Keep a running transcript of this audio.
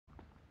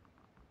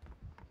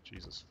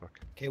Jesus, fuck.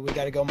 Okay, we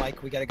gotta go,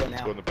 Mike. We gotta go Let's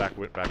now. go in the back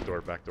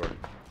door.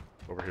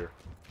 Over here.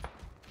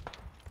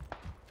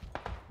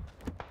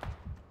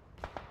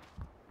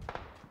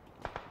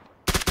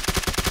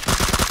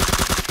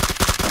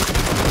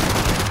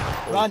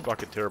 Run. Holy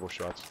fucking terrible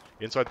shots.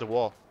 Inside the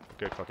wall.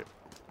 Okay, fuck it.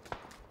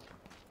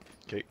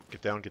 Okay,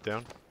 get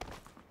down.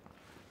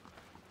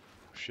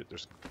 Shit,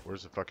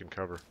 where's the fucking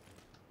cover?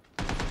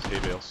 It's hay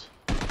bales.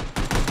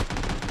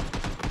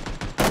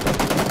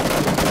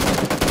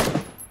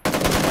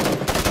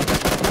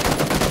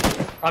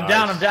 I'm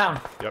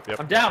down. Yep.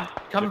 I'm down.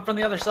 Coming from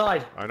the other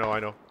side. I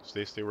know.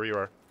 Stay where you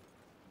are.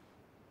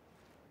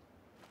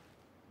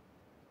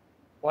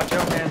 Watch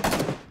out, man.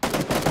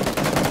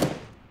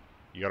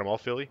 You got them all,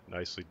 Philly?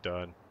 Nicely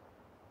done.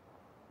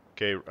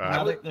 Okay,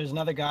 There's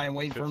another guy. I'm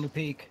waiting for him to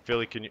peek.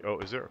 Philly, can you... Oh,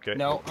 is there? Okay.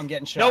 No, I'm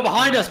getting shot. No,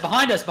 behind us.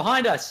 Where's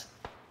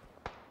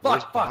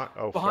Fuck.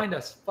 Oh, Behind fuck.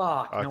 us.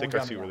 Fuck. I think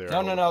I see where they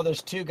are. No.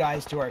 There's two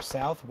guys to our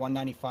south.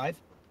 195.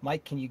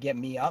 Mike, can you get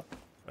me up?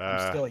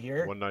 I'm still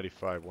here.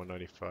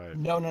 195.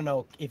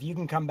 No. If you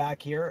can come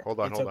back here, Hold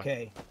on.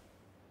 okay.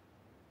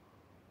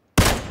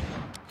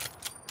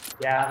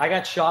 Yeah, I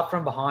got shot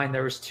from behind.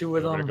 There was two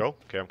of them. Gonna go?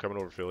 Okay, I'm coming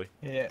over, Philly.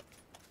 Yeah.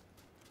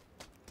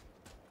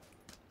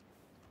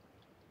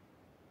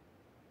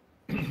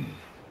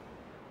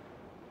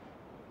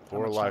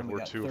 Four alive.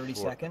 We're 30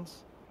 seconds.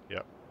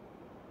 Yep.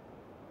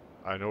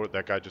 I know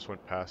that guy just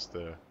went past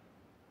the...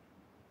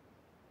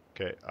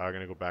 Okay, I'm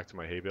gonna go back to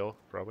my hay bale,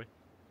 probably.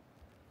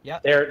 Yeah.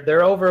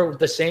 They're over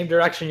the same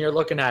direction you're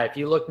looking at. If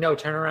you look, no,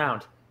 turn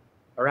around.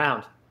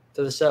 Around.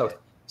 To the south.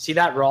 See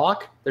that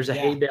rock? There's a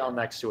hay bale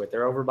next to it.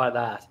 They're over by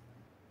that.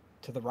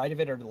 To the right of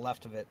it or to the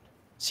left of it?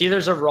 See,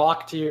 there's a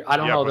rock to your... I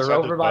don't know. They're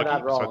over by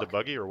that rock. Beside the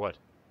buggy or what?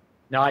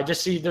 No, I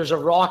just see there's a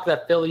rock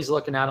that Philly's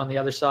looking at on the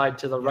other side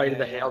to the right of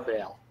the hay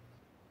bale.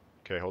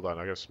 Okay, hold on.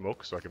 I gotta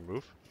smoke so I can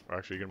move. Or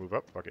actually, you gonna move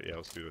up? Fuck it. Yeah,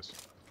 let's do this.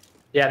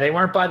 Yeah, they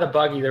weren't by the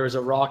buggy. There was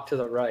a rock to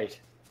the right.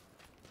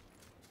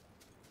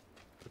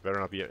 It better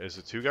not be... Is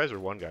it two guys or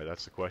one guy?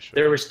 That's the question.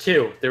 There was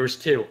two.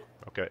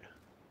 Okay.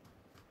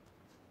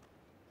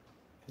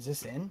 Is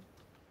this in?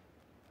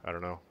 I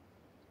don't know.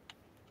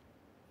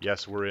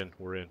 Yes, we're in.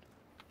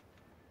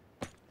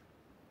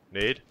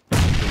 Nade?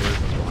 That's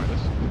behind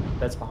us.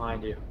 That's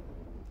behind you.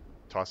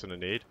 Tossing a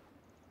nade.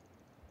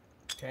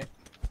 Okay.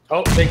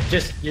 Oh,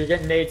 you're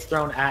getting nades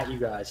thrown at you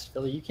guys.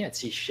 Philly, you can't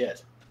see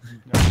shit. No,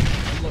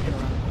 I'm looking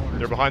around the corner.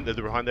 They're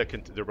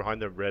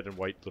behind the red and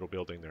white little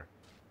building there.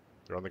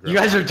 They're on the ground. You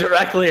guys are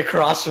directly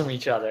across from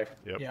each other.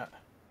 Yep. Yeah.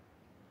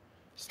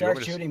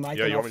 Start shooting, Mike.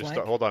 Yeah, you want me to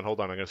start? Hold on. I'm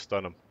gonna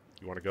stun them.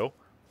 You want to go?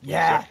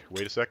 Yeah.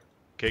 Wait a sec.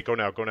 Okay, go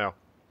now.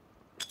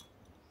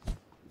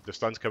 The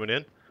stun's coming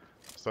in.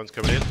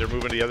 They're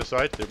moving to the other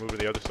side.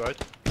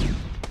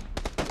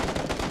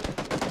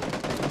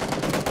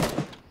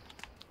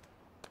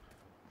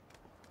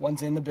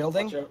 One's in the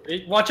building.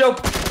 Watch out.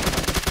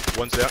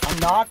 One's out. I'm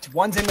knocked.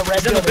 One's in the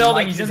red building.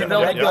 building. He's in the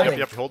building.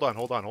 Yep. Hold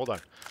on.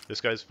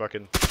 This guy's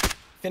fucking...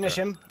 Finish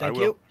him. Thank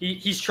you.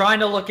 He's trying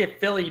to look at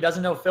Philly. He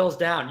doesn't know Phil's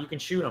down. You can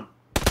shoot him.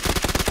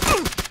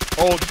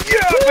 Oh,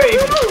 yeah,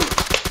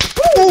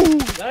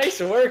 baby! Nice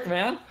work,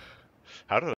 man. How did